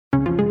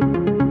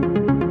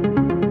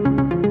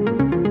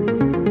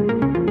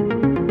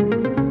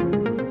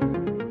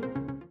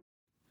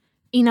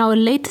In our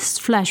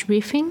latest flash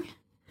briefing,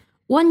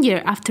 1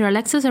 year after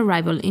Alexa's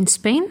arrival in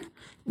Spain,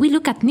 we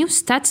look at new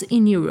stats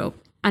in Europe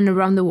and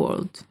around the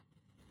world.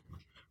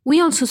 We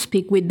also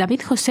speak with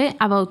David José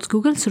about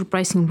Google's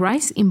surprising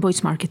rise in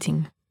voice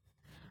marketing.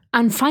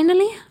 And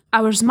finally,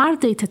 our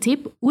smart data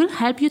tip will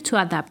help you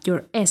to adapt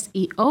your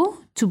SEO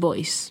to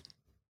voice.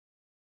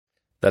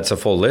 That's a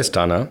full list,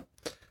 Anna.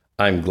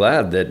 I'm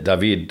glad that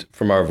David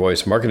from our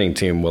voice marketing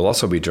team will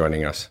also be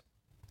joining us.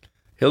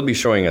 He'll be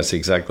showing us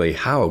exactly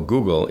how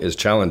Google is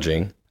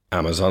challenging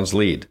Amazon's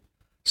lead.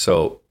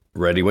 So,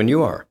 ready when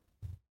you are.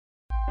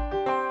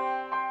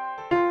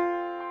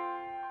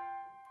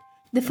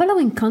 The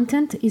following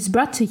content is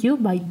brought to you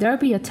by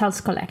Derby Hotels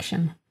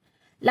Collection.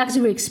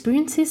 Luxury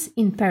experiences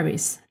in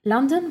Paris,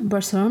 London,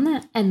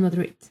 Barcelona and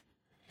Madrid.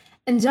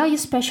 Enjoy a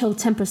special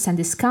 10%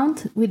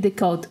 discount with the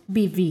code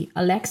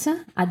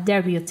BVAlexa at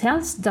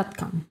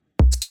derbyhotels.com.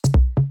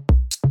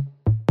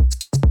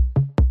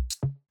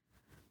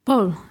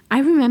 Paul, I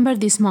remember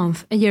this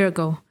month, a year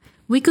ago,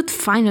 we could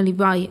finally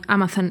buy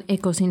Amazon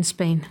Echoes in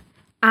Spain.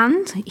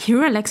 And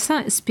hear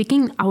Alexa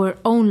speaking our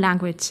own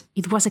language.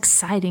 It was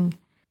exciting.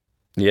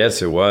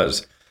 Yes, it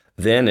was.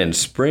 Then in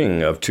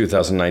spring of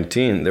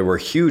 2019, there were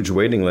huge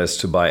waiting lists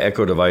to buy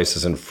Echo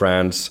devices in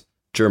France,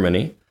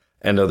 Germany,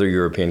 and other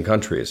European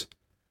countries.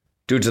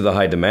 Due to the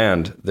high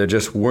demand, there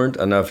just weren't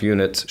enough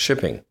units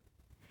shipping.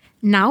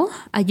 Now,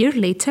 a year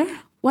later,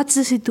 what's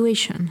the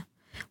situation?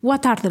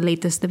 What are the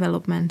latest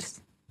developments?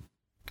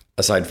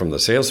 Aside from the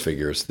sales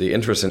figures, the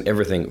interest in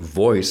everything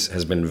voice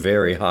has been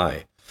very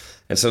high.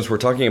 And since we're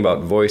talking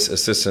about voice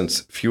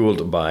assistants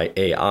fueled by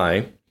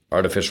AI,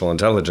 artificial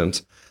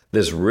intelligence,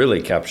 this really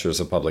captures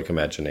the public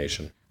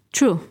imagination.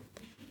 True.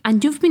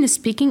 And you've been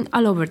speaking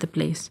all over the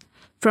place,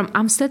 from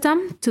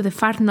Amsterdam to the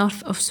far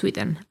north of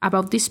Sweden,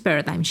 about this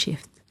paradigm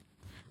shift.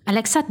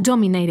 Alexa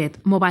dominated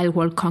Mobile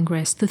World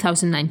Congress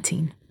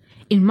 2019.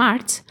 In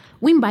March,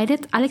 we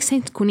invited Alexei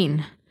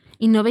Kunin,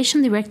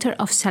 Innovation Director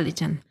of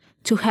Selligen,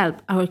 to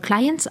help our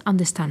clients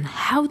understand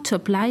how to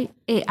apply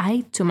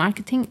AI to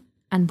marketing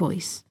and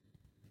voice.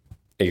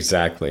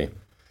 Exactly.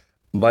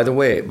 By the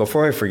way,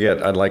 before I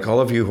forget, I'd like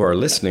all of you who are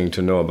listening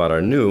to know about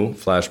our new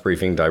Flash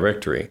Briefing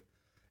directory.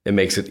 It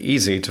makes it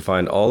easy to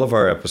find all of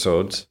our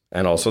episodes,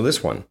 and also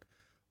this one,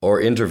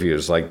 or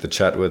interviews like the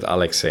chat with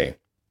Alexei.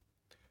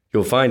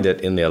 You'll find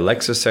it in the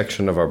Alexa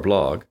section of our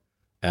blog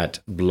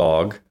at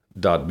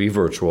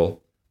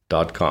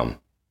blog.bevirtual.com.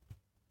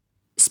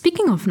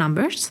 Speaking of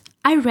numbers,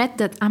 I read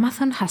that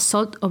Amazon has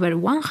sold over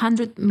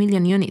 100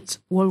 million units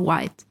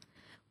worldwide.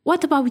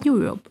 What about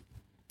Europe?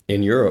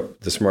 In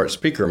Europe, the smart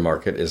speaker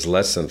market is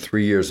less than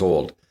 3 years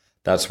old.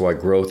 That's why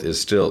growth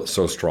is still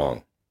so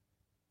strong.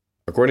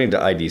 According to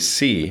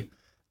IDC,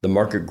 the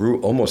market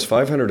grew almost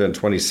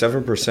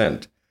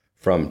 527%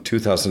 from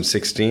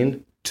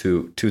 2016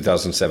 to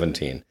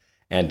 2017,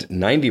 and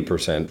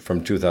 90%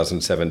 from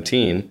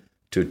 2017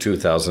 to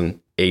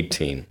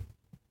 2018.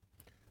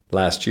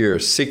 Last year,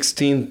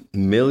 16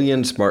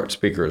 million smart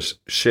speakers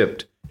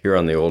shipped here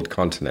on the old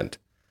continent.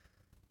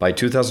 By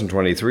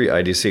 2023,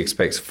 IDC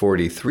expects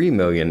 43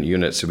 million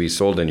units to be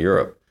sold in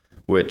Europe,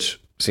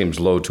 which seems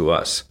low to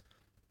us.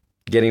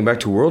 Getting back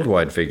to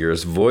worldwide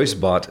figures,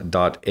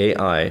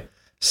 VoiceBot.ai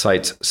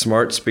cites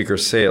smart speaker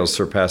sales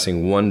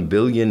surpassing 1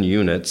 billion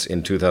units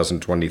in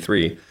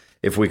 2023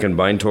 if we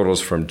combine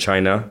totals from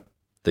China,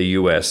 the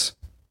US,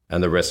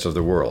 and the rest of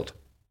the world.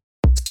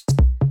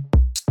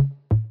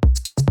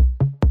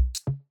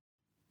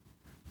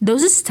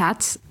 Those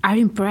stats are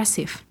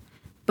impressive.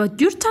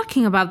 But you're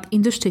talking about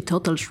industry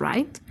totals,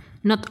 right?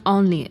 Not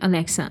only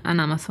Alexa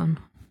and Amazon.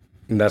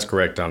 That's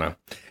correct, Anna.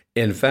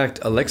 In fact,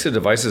 Alexa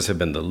devices have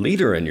been the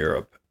leader in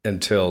Europe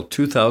until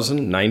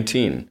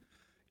 2019.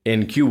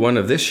 In Q1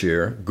 of this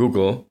year,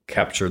 Google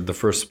captured the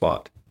first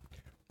spot.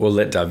 We'll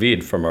let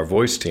David from our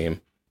voice team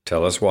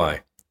tell us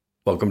why.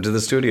 Welcome to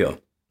the studio.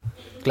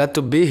 Glad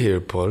to be here,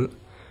 Paul.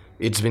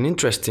 It's been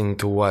interesting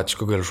to watch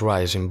Google's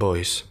rise in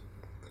voice.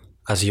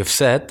 As you've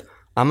said,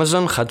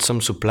 Amazon had some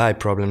supply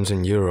problems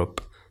in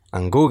Europe,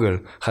 and Google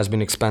has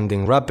been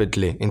expanding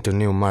rapidly into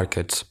new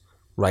markets.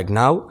 Right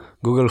now,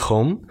 Google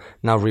Home,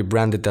 now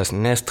rebranded as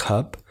Nest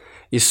Hub,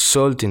 is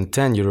sold in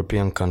 10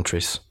 European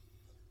countries.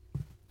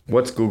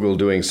 What's Google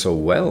doing so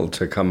well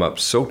to come up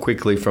so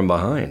quickly from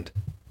behind?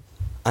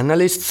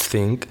 Analysts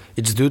think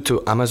it's due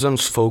to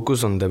Amazon's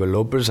focus on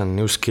developers and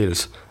new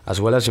skills, as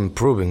well as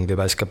improving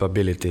device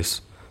capabilities,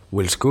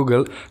 whilst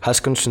Google has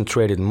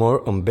concentrated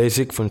more on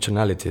basic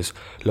functionalities,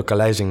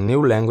 localizing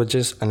new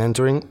languages and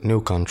entering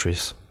new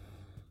countries.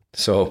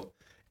 So,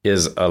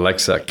 is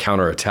Alexa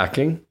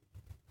counterattacking?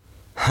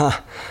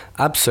 Ha,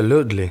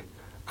 absolutely.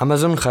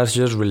 Amazon has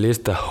just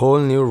released a whole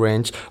new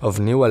range of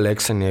new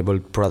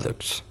Alexa-enabled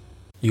products.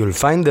 You'll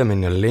find them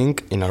in a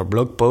link in our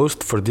blog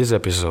post for this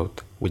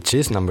episode, which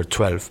is number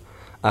 12,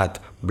 at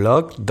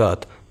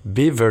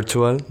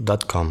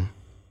blog.bevirtual.com.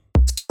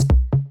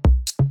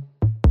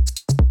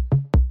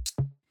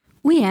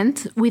 We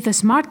end with a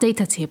smart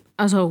data tip,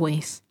 as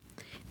always.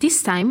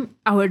 This time,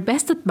 our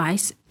best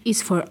advice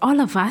is for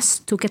all of us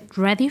to get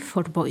ready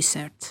for voice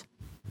search.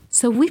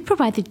 So we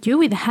provided you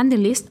with a handy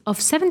list of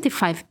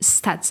 75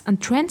 stats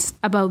and trends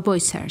about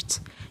voice search.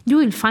 You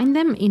will find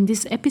them in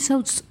this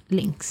episode's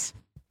links.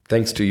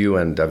 Thanks to you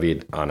and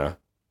David, Anna.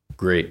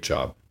 Great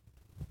job.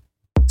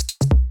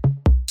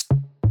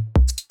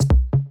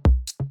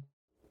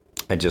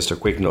 And just a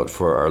quick note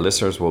for our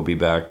listeners, we'll be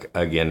back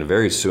again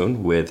very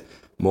soon with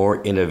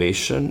more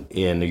innovation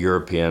in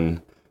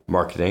European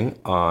marketing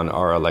on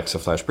our Alexa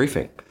Flash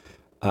Briefing.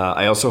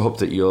 I also hope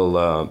that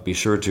you'll be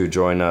sure to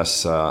join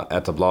us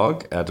at the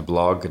blog at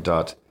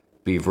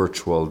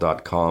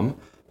blog.bevirtual.com.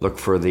 Look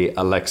for the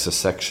Alexa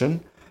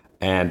section,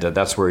 and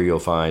that's where you'll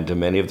find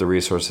many of the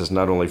resources,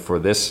 not only for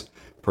this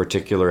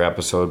particular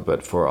episode,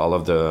 but for all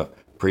of the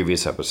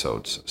previous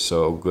episodes.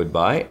 So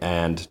goodbye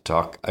and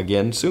talk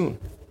again soon.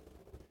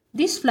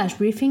 This flash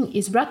briefing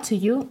is brought to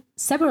you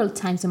several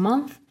times a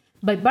month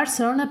by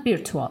Barcelona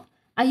Virtual,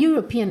 a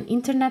European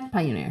internet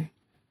pioneer.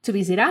 To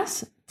visit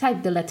us,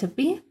 type the letter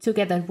B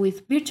together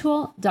with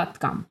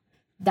virtual.com.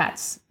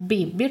 That's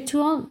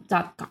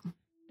bvirtual.com.